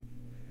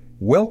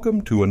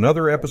Welcome to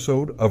another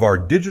episode of our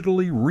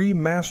digitally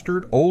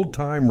remastered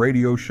old-time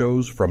radio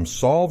shows from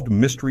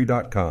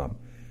SolvedMystery.com.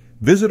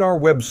 Visit our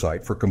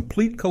website for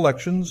complete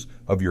collections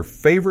of your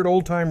favorite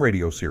old-time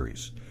radio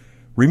series.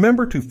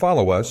 Remember to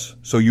follow us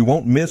so you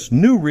won't miss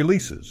new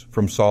releases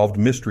from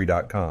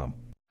SolvedMystery.com.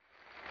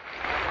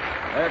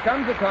 There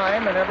comes a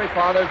time in every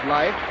father's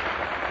life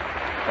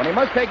when he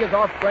must take his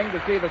offspring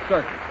to see the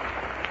circus.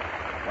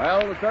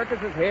 Well, the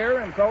circus is here,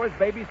 and so is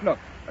baby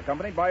Snooks,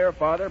 accompanied by her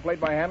father, played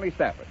by Hanley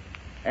Stafford.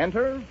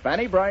 Enter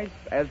Fanny Bryce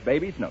as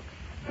baby Snooks.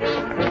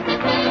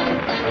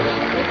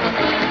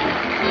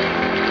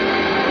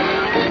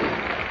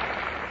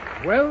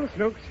 Well,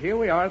 Snooks, here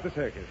we are at the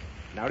circus.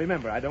 Now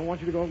remember, I don't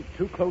want you to go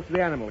too close to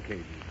the animal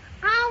cages.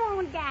 I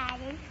won't,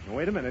 Daddy. Now,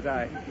 wait a minute,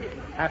 I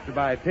have to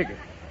buy a ticket.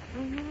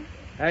 Mm-hmm.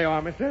 There you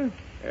are, mister.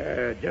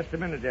 Just a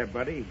minute there,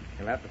 buddy.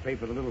 You'll have to pay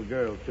for the little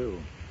girl, too.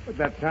 But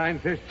that sign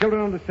says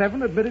children under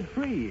 7 admitted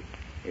free.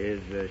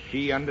 Is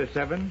she under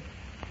 7?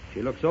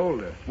 She looks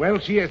older. Well,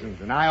 she isn't,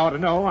 and I ought to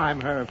know.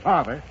 I'm her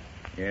father.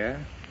 Yeah?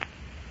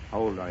 How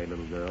old are you,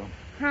 little girl?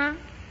 Huh?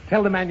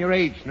 Tell the man your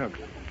age, Snooks.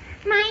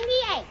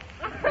 98.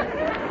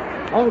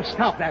 Oh,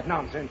 stop that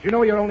nonsense. You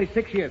know you're only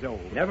 6 years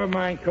old. Never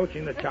mind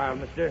coaching the child,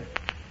 mister.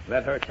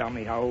 Let her tell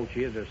me how old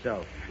she is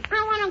herself. I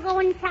want to go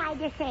inside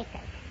the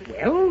circus.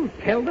 Well,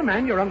 tell the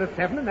man you're under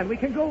 7, and then we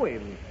can go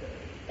in.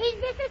 Is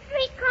this a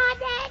streetcar,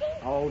 Daddy?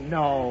 Oh,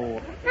 no.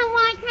 Then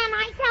why can't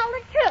I tell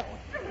the truth?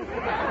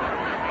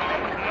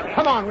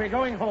 Come on, we're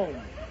going home.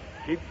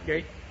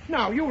 Cheapskate.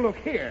 Now, you look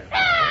here.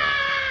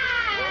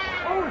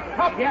 Ah! Oh,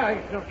 stop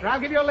yelling, Snooks, or I'll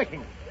give you a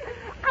licking.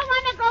 I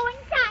want to go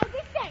inside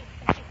the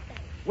circus.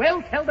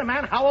 Well, tell the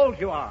man how old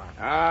you are.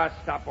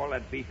 Stop all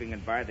that beefing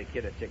and buy the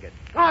kid a ticket.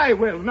 I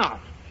will not.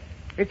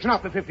 It's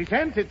not the 50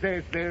 cents. It's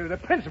the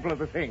principle of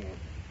the thing.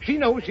 She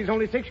knows she's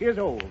only 6 years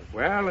old.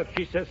 Well, if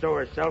she says so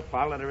herself,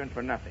 I'll let her in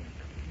for nothing.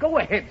 Go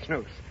ahead,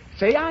 Snooks.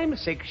 Say I'm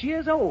 6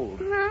 years old.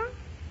 Huh?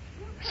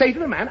 Say to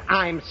the man,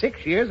 I'm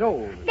 6 years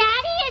old.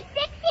 Daddy is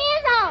 6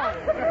 years old.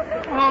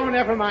 Oh,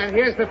 never mind.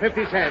 Here's the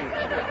 50 cents.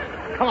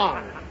 Come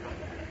on.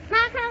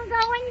 Now I'm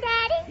going,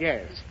 Daddy?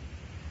 Yes.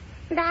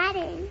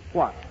 Daddy,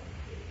 What?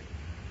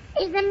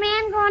 is the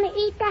man going to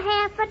eat the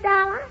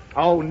 $50?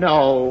 Oh,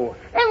 no.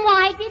 Then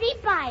why did he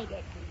bite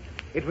it?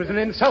 It was an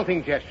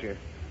insulting gesture.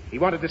 He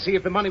wanted to see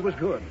if the money was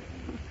good.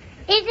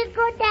 Is it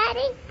good,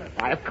 Daddy?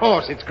 Why, of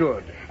course it's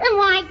good. Then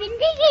why didn't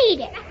he eat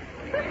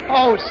it?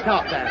 Oh,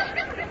 stop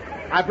that.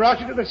 I brought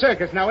you to the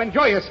circus. Now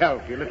enjoy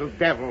yourself, you little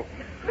devil.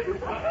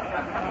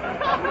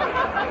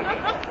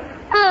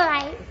 All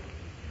right.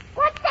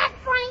 What's that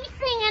funny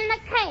thing in the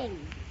cage?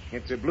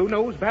 It's a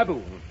blue-nosed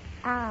baboon.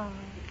 Oh.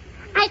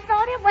 I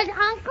thought it was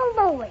Uncle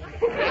Louie.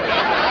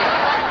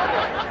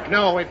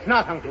 No, it's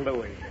not Uncle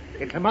Louie.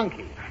 It's a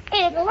monkey.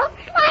 It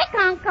looks like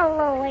Uncle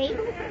Louie.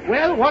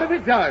 Well, what if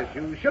it does?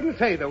 You shouldn't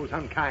say those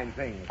unkind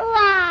things.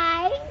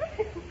 Why?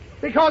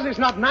 Because it's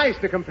not nice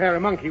to compare a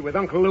monkey with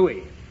Uncle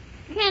Louie.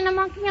 Can a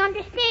monkey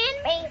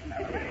understand me?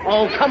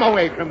 Oh, come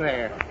away from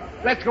there.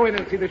 Let's go in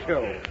and see the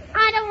show.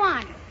 I don't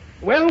want to.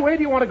 Well, where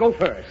do you want to go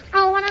first?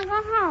 I want to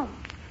go home.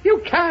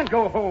 You can't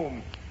go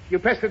home. You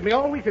pestered me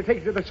all week to take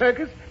you to the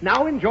circus.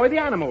 Now enjoy the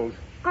animals.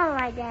 All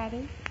right,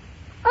 Daddy.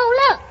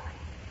 Oh, look.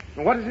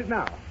 And what is it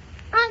now?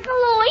 Uncle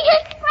Louie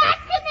is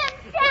scratching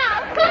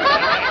himself.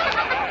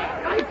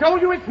 I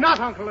told you it's not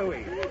Uncle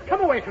Louie.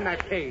 Come away from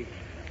that cage.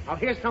 Now,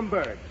 here's some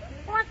birds.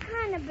 What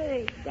kind of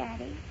birds,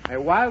 Daddy?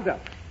 They're wild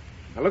ducks.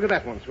 Now, look at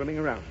that one swimming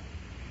around.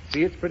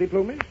 See its pretty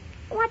plumage?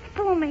 What's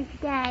plumage,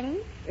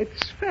 Daddy?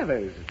 It's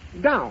feathers.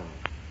 Down.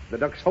 The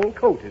duck's whole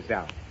coat is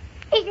down.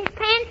 Is his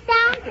pants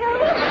down, too?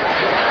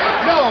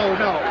 No,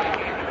 no.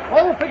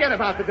 Oh, forget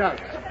about the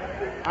ducks.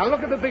 Now,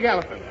 look at the big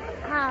elephant.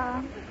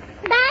 Oh.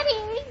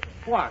 Daddy,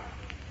 What?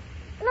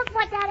 look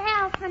what that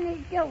elephant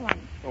is doing.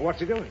 Well, what's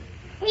he doing?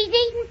 He's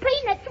eating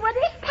peanuts with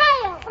his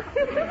tail.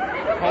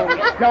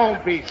 Oh,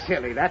 don't be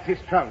silly. That's his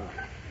trunk.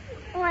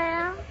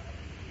 Well,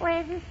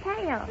 where's his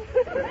tail?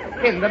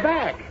 In the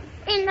back.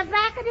 In the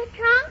back of the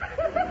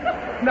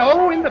trunk?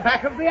 No, in the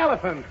back of the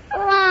elephant.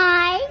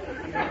 Why?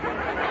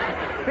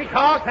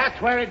 Because that's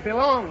where it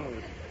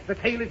belongs. The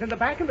tail is in the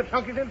back and the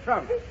trunk is in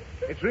front.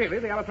 It's really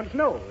the elephant's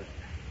nose.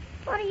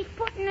 But he's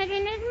putting it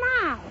in his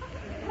mouth.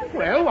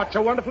 Well, what's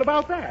so wonderful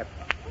about that?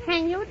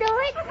 Can you do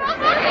it?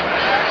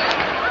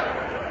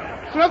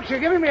 Snooks, you're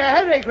giving me a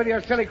headache with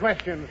your silly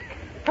questions.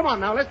 Come on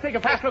now, let's take a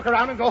fast look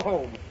around and go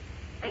home.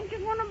 Ain't you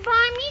going to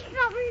buy me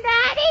something,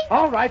 Daddy?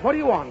 All right, what do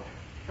you want?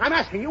 I'm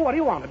asking you, what do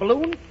you want? A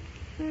balloon?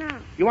 No,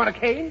 You want a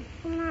cane?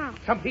 no,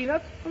 Some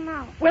peanuts?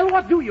 no. Well,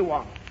 what do you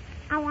want?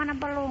 I want a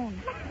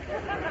balloon.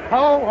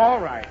 Oh, all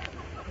right.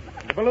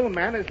 The balloon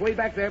man is way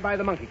back there by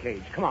the monkey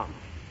cage. Come on.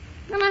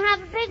 Can I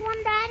have a big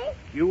one, Daddy?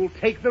 You'll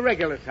take the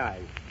regular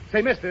size.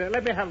 Say, mister,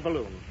 let me have a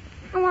balloon.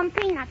 I want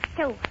peanuts,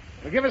 too.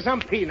 Well, give us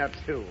some peanuts,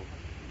 too.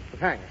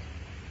 Thanks.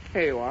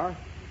 Here you are.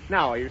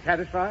 Now, are you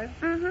satisfied?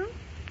 Uh-huh.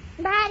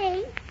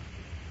 Daddy,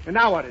 And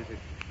now what is it?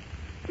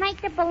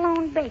 make the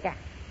balloon bigger.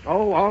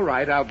 Oh, all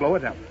right. I'll blow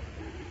it up.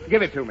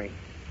 Give it to me.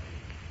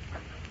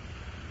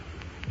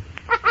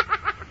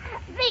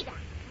 Bigger.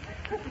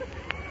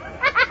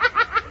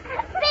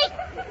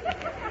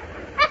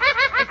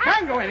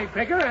 any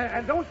bigger,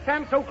 and don't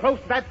stand so close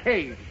to that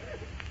cage.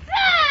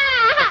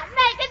 Ah,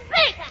 make it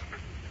bigger.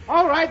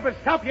 All right, but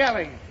stop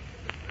yelling.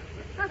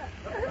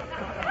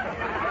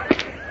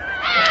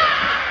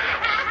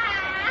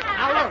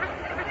 Now look,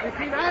 you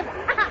see that?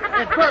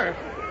 It burst.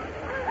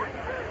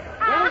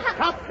 Well,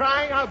 stop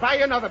crying. I'll buy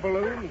you another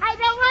balloon. I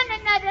don't want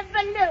another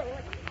balloon.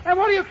 And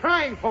what are you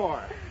crying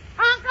for?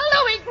 Uncle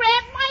Louie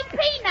grabbed my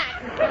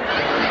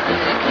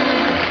peanut.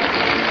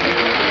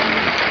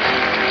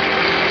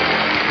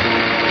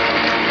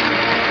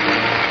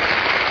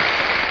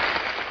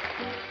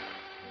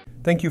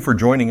 Thank you for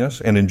joining us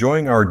and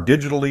enjoying our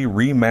digitally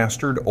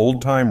remastered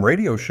old-time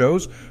radio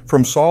shows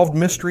from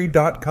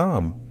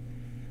SolvedMystery.com.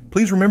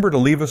 Please remember to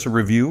leave us a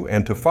review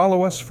and to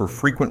follow us for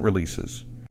frequent releases.